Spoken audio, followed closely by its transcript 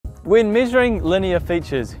When measuring linear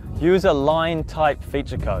features, use a line type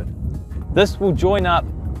feature code. This will join up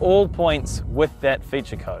all points with that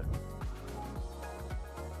feature code.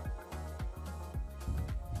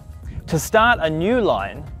 To start a new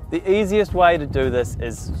line, the easiest way to do this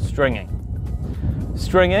is stringing.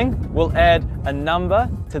 Stringing will add a number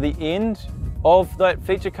to the end of that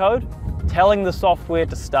feature code, telling the software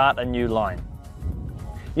to start a new line.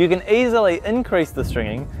 You can easily increase the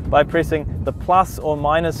stringing by pressing the plus or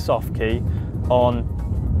minus soft key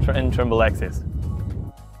in Trimble Access.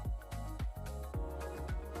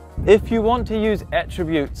 If you want to use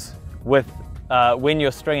attributes when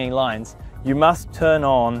you're stringing lines, you must turn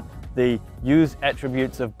on the Use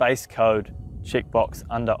Attributes of Base Code checkbox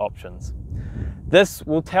under Options. This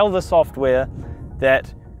will tell the software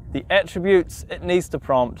that the attributes it needs to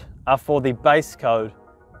prompt are for the base code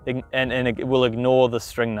and it will ignore the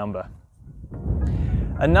string number.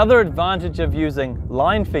 Another advantage of using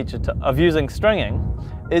stringing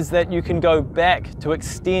is that you can go back to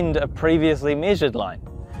extend a previously measured line.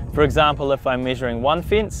 For example, if I'm measuring one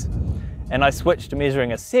fence and I switch to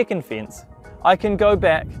measuring a second fence, I can go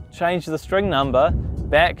back, change the string number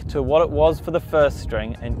back to what it was for the first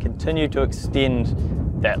string and continue to extend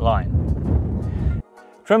that line.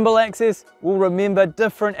 Trimble Access will remember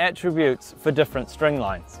different attributes for different string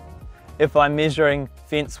lines. If I'm measuring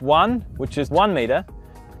fence 1, which is 1 meter,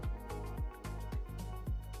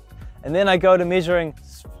 and then I go to measuring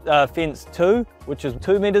fence 2, which is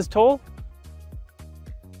 2 meters tall,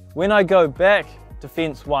 when I go back to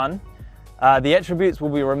fence 1, the attributes will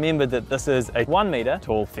be remembered that this is a 1 meter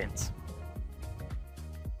tall fence.